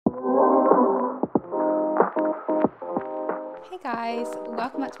guys,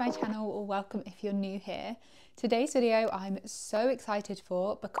 welcome back to my channel, or welcome if you're new here. Today's video I'm so excited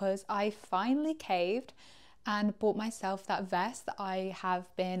for because I finally caved and bought myself that vest that I have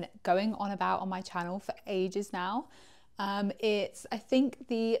been going on about on my channel for ages now. It's I think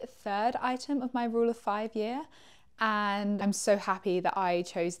the third item of my rule of 5 year, and I'm so happy that I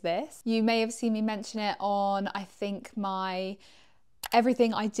chose this. You may have seen me mention it on I think my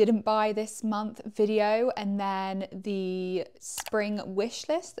everything I didn't buy this month video, and then the spring wish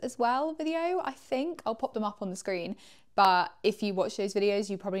list as well video. I think I'll pop them up on the screen, but if you watch those videos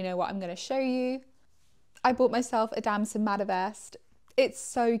you probably know what I'm going to show you. I bought myself a Damson Madder vest. It's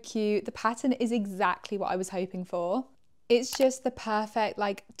so cute. The pattern is exactly what I was hoping for. It's just the perfect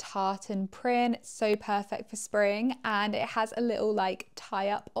like tartan print. It's so perfect for spring, and it has a little like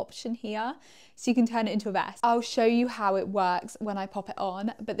tie-up option here so you can turn it into a vest. I'll show you how it works when I pop it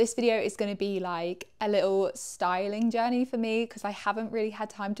on, but this video is going to be like a little styling journey for me because I haven't really had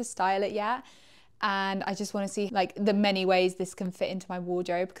time to style it yet. And I just want to see like the many ways this can fit into my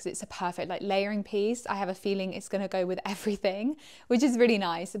wardrobe because it's a perfect like layering piece. I have a feeling it's going to go with everything, which is really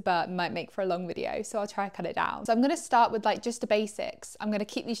nice, but might make for a long video. So I'll try to cut it down. So I'm going to start with like just the basics. I'm going to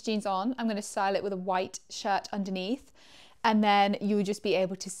keep these jeans on. I'm going to style it with a white shirt underneath. And then you'll just be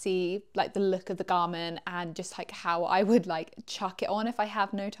able to see like the look of the garment and just like how I would like chuck it on if I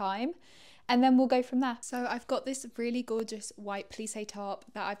have no time. And then we'll go from there. So I've got this really gorgeous white plissé top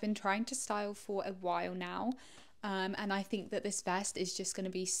that I've been trying to style for a while now. And I think that this vest is just going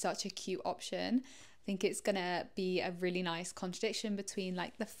to be such a cute option. I think it's going to be a really nice contradiction between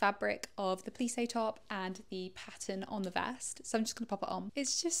like the fabric of the plissé top and the pattern on the vest. So I'm just going to pop it on.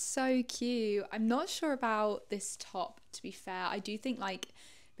 It's just so cute. I'm not sure about this top, to be fair. I do think like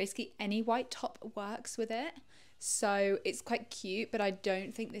basically any white top works with it. So it's quite cute, but I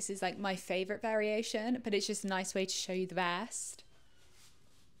don't think this is like my favorite variation, but it's just a nice way to show you the vest.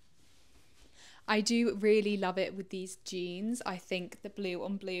 I do really love it with these jeans. I think the blue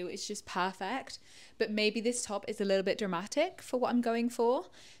on blue is just perfect, but maybe this top is a little bit dramatic for what I'm going for.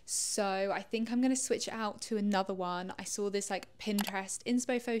 So I think I'm going to switch out to another one. I saw this like Pinterest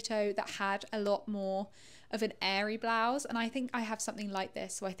inspo photo that had a lot more of an airy blouse, and I think I have something like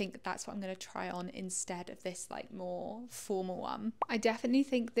this, so I think that's what I'm going to try on instead of this like more formal one. I definitely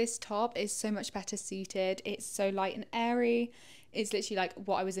think this top is so much better suited. It's so light and airy. It's literally like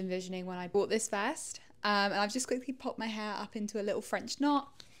what I was envisioning when I bought this vest. And I've just quickly popped my hair up into a little French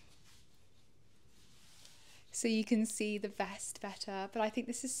knot so you can see the vest better, but I think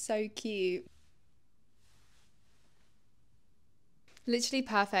this is so cute. Literally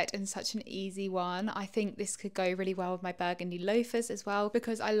perfect and such an easy one. I think this could go really well with my burgundy loafers as well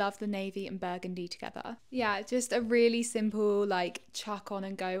because I love the navy and burgundy together. Yeah, just a really simple like chuck on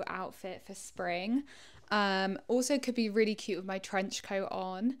and go outfit for spring. Also could be really cute with my trench coat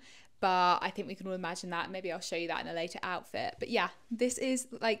on, but I think we can all imagine that. Maybe I'll show you that in a later outfit. But yeah, this is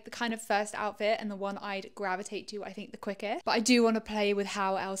like the kind of first outfit and the one I'd gravitate to, I think, the quickest. But I do want to play with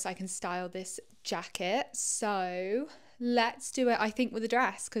how else I can style this jacket. So let's do it, I think, with a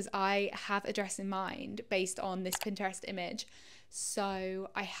dress, because I have a dress in mind based on this Pinterest image. So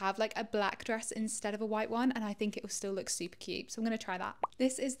I have like a black dress instead of a white one, and I think it will still look super cute. So I'm going to try that.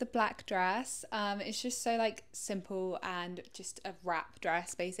 This is the black dress. It's just so like simple and just a wrap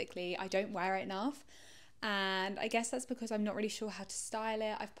dress basically. I don't wear it enough, and I guess that's because I'm not really sure how to style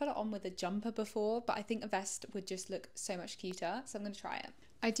it. I've put it on with a jumper before, but I think a vest would just look so much cuter, so I'm going to try it.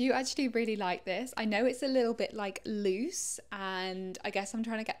 I do actually really like this. I know it's a little bit like loose, and I guess I'm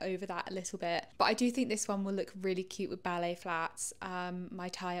trying to get over that a little bit, but I do think this one will look really cute with ballet flats, my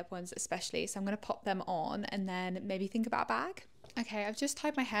tie-up ones especially. So I'm going to pop them on and then maybe think about a bag. Okay, I've just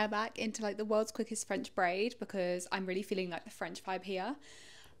tied my hair back into like the world's quickest French braid because I'm really feeling like the French vibe here.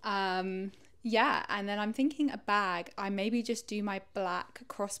 Yeah, and then I'm thinking a bag. I maybe just do my black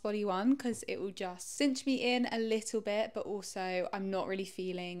crossbody one because it will just cinch me in a little bit, but also I'm not really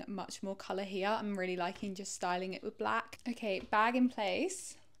feeling much more colour here. I'm really liking just styling it with black. Okay, bag in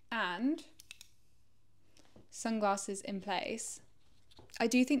place and sunglasses in place. I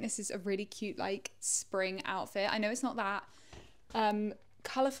do think this is a really cute like spring outfit. I know it's not that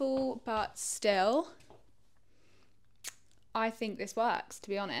colourful, but still I think this works, to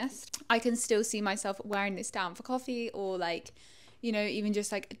be honest. I can still see myself wearing this down for coffee or like, you know, even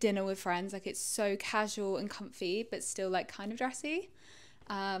just like dinner with friends. Like it's so casual and comfy, but still like kind of dressy.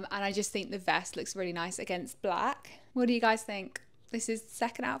 And I just think the vest looks really nice against black. What do you guys think? This is the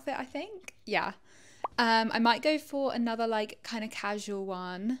second outfit, I think. Yeah. I might go for another like kind of casual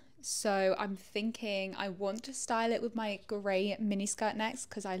one. So I'm thinking I want to style it with my grey miniskirt next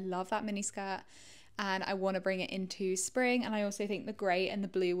because I love that miniskirt. and I want to bring it into spring, and I also think the grey and the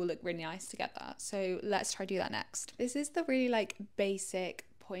blue will look really nice together. So let's try do that next. This is the really like basic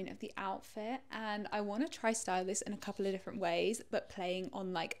point of the outfit, and I want to try style this in a couple of different ways, but playing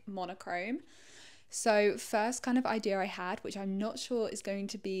on like monochrome. So first kind of idea I had, which I'm not sure is going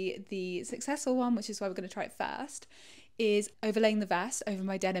to be the successful one, which is why we're going to try it first, is overlaying the vest over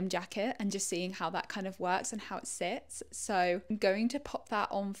my denim jacket and just seeing how that kind of works and how it sits. So I'm going to pop that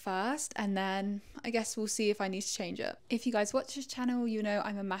on first, and then I guess we'll see if I need to change it. If you guys watch this channel, you know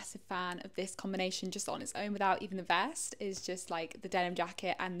I'm a massive fan of this combination just on its own without even the vest. Is just like the denim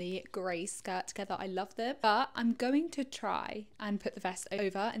jacket and the grey skirt together. I love them, but I'm going to try and put the vest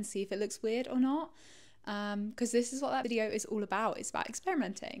over and see if it looks weird or not, because this is what that video is all about. It's about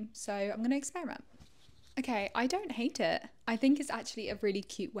experimenting, so I'm going to experiment. Okay, I don't hate it. I think it's actually a really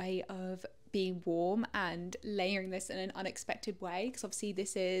cute way of being warm and layering this in an unexpected way, because obviously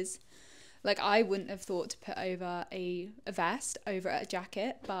this is like, I wouldn't have thought to put over a vest over a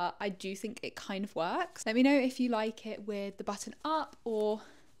jacket, but I do think it kind of works. Let me know if you like it with the button up or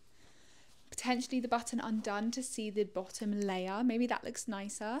potentially the button undone to see the bottom layer. Maybe that looks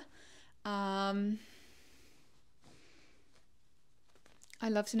nicer.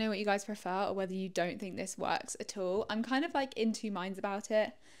 I'd love to know what you guys prefer, or whether you don't think this works at all. I'm kind of like in two minds about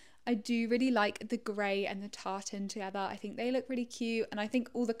it. I do really like the grey and the tartan together. I think they look really cute, and I think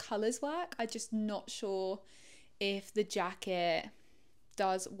all the colours work. I'm just not sure if the jacket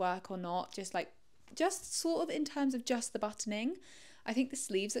does work or not, just sort of in terms of just the buttoning. I think the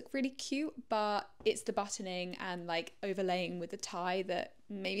sleeves look really cute, but it's the buttoning and like overlaying with the tie that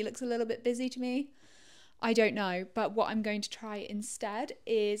maybe looks a little bit busy to me. I don't know, but what I'm going to try instead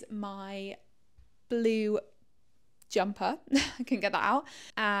is my blue jumper. I couldn't get that out,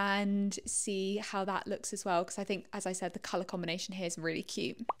 and see how that looks as well, because I think, as I said, the colour combination here is really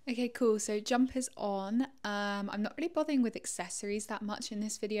cute. Okay, cool. So jumper's on. I'm not really bothering with accessories that much in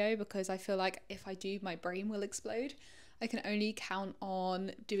this video, because I feel like if I do, my brain will explode. I can only count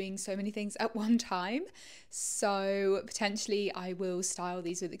on doing so many things at one time. So potentially I will style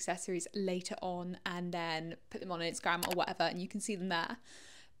these with accessories later on and then put them on Instagram or whatever, and you can see them there.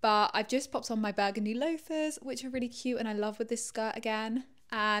 But I've just popped on my burgundy loafers, which are really cute and I love with this skirt again.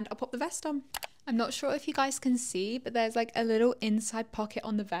 And I'll pop the vest on. I'm not sure if you guys can see, but there's like a little inside pocket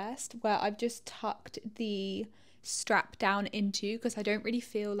on the vest where I've just tucked the strap down into, because I don't really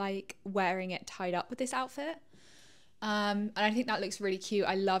feel like wearing it tied up with this outfit. And I think that looks really cute.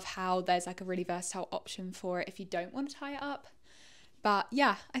 I love how there's like a really versatile option for it if you don't want to tie it up. But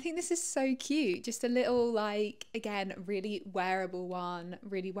yeah, I think this is so cute. Just a little, like, again, really wearable one,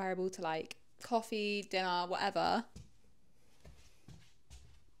 really wearable to like coffee, dinner, whatever.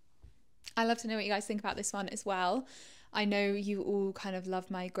 I'd love to know what you guys think about this one as well. I know you all kind of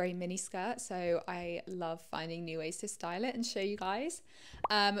love my grey mini skirt, so I love finding new ways to style it and show you guys.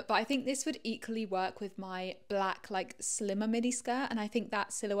 But I think this would equally work with my black, like, slimmer mini skirt, and I think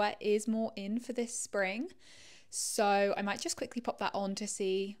that silhouette is more in for this spring. So I might just quickly pop that on to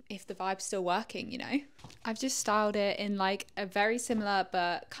see if the vibe's still working, you know. I've just styled it in like a very similar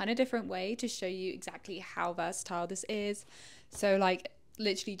but kind of different way to show you exactly how versatile this is. So like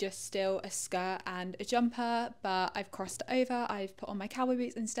literally just still a skirt and a jumper, but I've crossed it over, I've put on my cowboy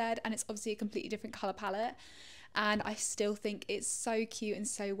boots instead, and it's obviously a completely different colour palette, and I still think it's so cute and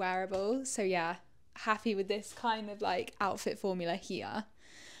so wearable. So yeah, happy with this kind of like outfit formula here.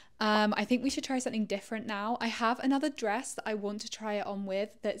 I think we should try something different now. I have another dress that I want to try it on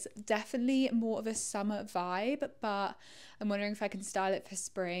with that's definitely more of a summer vibe, but I'm wondering if I can style it for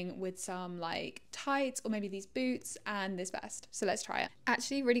spring with some like tights or maybe these boots and this vest. So let's try it.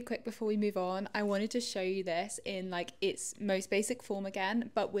 Actually, really quick before we move on, I wanted to show you this in like its most basic form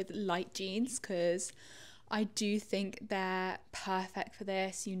again, but with light jeans, because I do think they're perfect for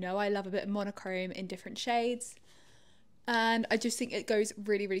this. You know, I love a bit of monochrome in different shades. And I just think it goes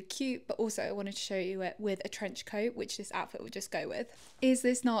really, really cute, but also I wanted to show you it with a trench coat, which this outfit would just go with. Is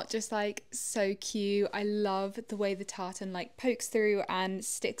this not just like so cute? I love the way the tartan like pokes through and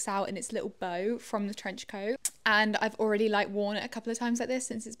sticks out in its little bow from the trench coat. And I've already like worn it a couple of times like this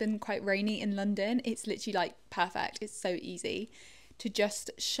since it's been quite rainy in London. It's literally like perfect. It's so easy to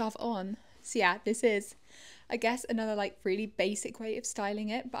just shove on. So yeah, this is, I guess, another like really basic way of styling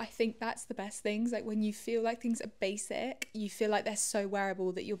it, but I think that's the best things. Like when you feel like things are basic, you feel like they're so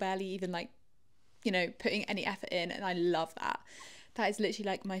wearable that you're barely even like, you know, putting any effort in, and I love that. That is literally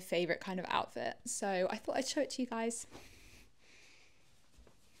like my favorite kind of outfit. So I thought I'd show it to you guys.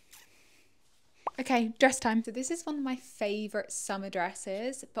 Okay, dress time. So this is one of my favorite summer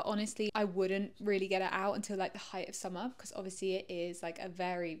dresses, but honestly, I wouldn't really get it out until like the height of summer because obviously it is like a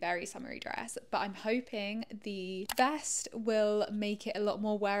very, very summery dress. But I'm hoping the vest will make it a lot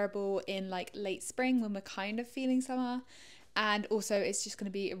more wearable in like late spring when we're kind of feeling summer. And also it's just going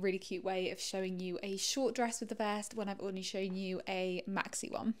to be a really cute way of showing you a short dress with the vest when I've only shown you a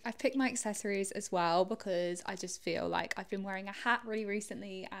maxi one. I've picked my accessories as well because I just feel like I've been wearing a hat really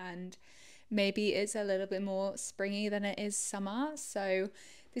recently and maybe it's a little bit more springy than it is summer. So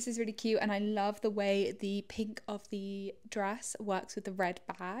this is really cute and I love the way the pink of the dress works with the red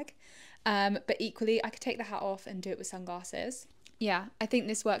bag. But equally I could take the hat off and do it with sunglasses. Yeah, I think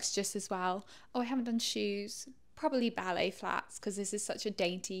this works just as well. Oh, I haven't done shoes. Probably ballet flats because this is such a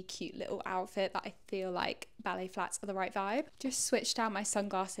dainty, cute little outfit that I feel like ballet flats are the right vibe. Just switched out my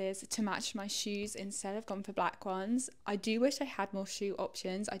sunglasses to match my shoes instead of gone for black ones. I do wish I had more shoe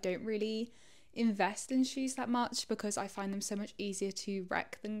options. I don't really invest in shoes that much because I find them so much easier to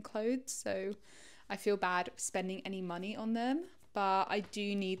wreck than clothes. So I feel bad spending any money on them. But I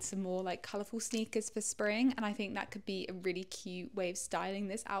do need some more like colourful sneakers for spring and I think that could be a really cute way of styling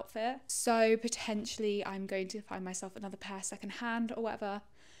this outfit. So potentially I'm going to find myself another pair secondhand or whatever.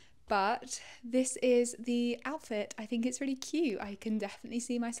 But this is the outfit. I think it's really cute. I can definitely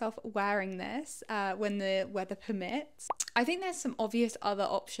see myself wearing this when the weather permits. I think there's some obvious other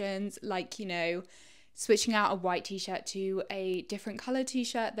options like, you know, switching out a white t-shirt to a different color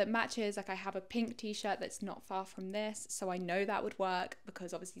t-shirt that matches. Like I have a pink t-shirt that's not far from this, so I know that would work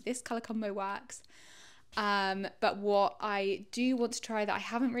because obviously this color combo works. But what I do want to try that I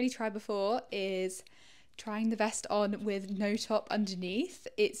haven't really tried before is trying the vest on with no top underneath.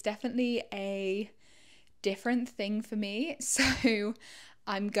 It's definitely a different thing for me, so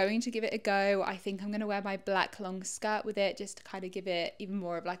I'm going to give it a go. I think I'm going to wear my black long skirt with it just to kind of give it even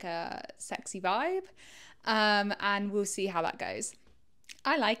more of like a sexy vibe. And we'll see how that goes.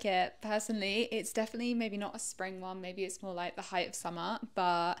 I like it personally. It's definitely maybe not a spring one. Maybe it's more like the height of summer,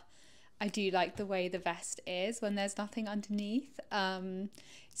 but I do like the way the vest is when there's nothing underneath.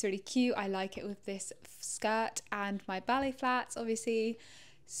 It's really cute. I like it with this skirt and my ballet flats, obviously.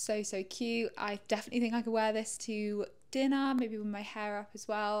 So cute. I definitely think I could wear this to dinner, maybe with my hair up as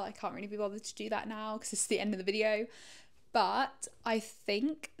well. I can't really be bothered to do that now because it's the end of the video. But I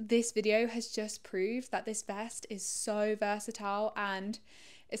think this video has just proved that this vest is so versatile, and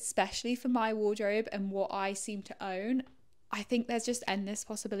especially for my wardrobe and what I seem to own, I think there's just endless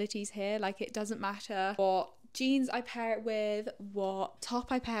possibilities here. Like it doesn't matter what jeans I pair it with, what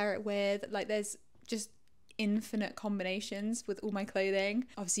top I pair it with, like there's just infinite combinations with all my clothing.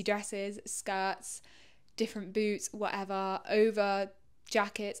 Obviously dresses, skirts, different boots, whatever, over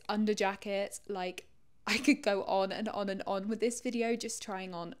jackets, under jackets. Like I could go on and on and on with this video just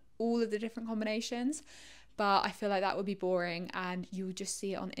trying on all of the different combinations, but I feel like that would be boring and you'll just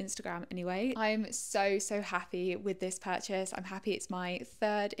see it on Instagram anyway. I'm so happy with this purchase. I'm happy it's my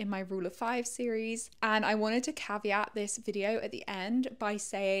third in my Rule of 5 series, and I wanted to caveat this video at the end by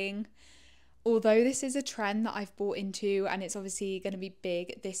saying, although this is a trend that I've bought into and it's obviously going to be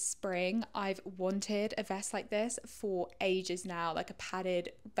big this spring, I've wanted a vest like this for ages now, like a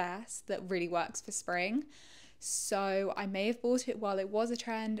padded vest that really works for spring. So I may have bought it while it was a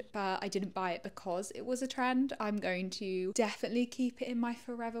trend, but I didn't buy it because it was a trend. I'm going to definitely keep it in my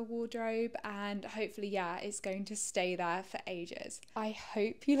forever wardrobe and hopefully, yeah, it's going to stay there for ages. I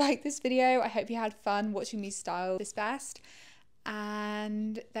hope you liked this video. I hope you had fun watching me style this vest,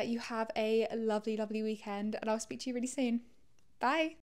 and that you have a lovely weekend, and I'll speak to you really soon. Bye.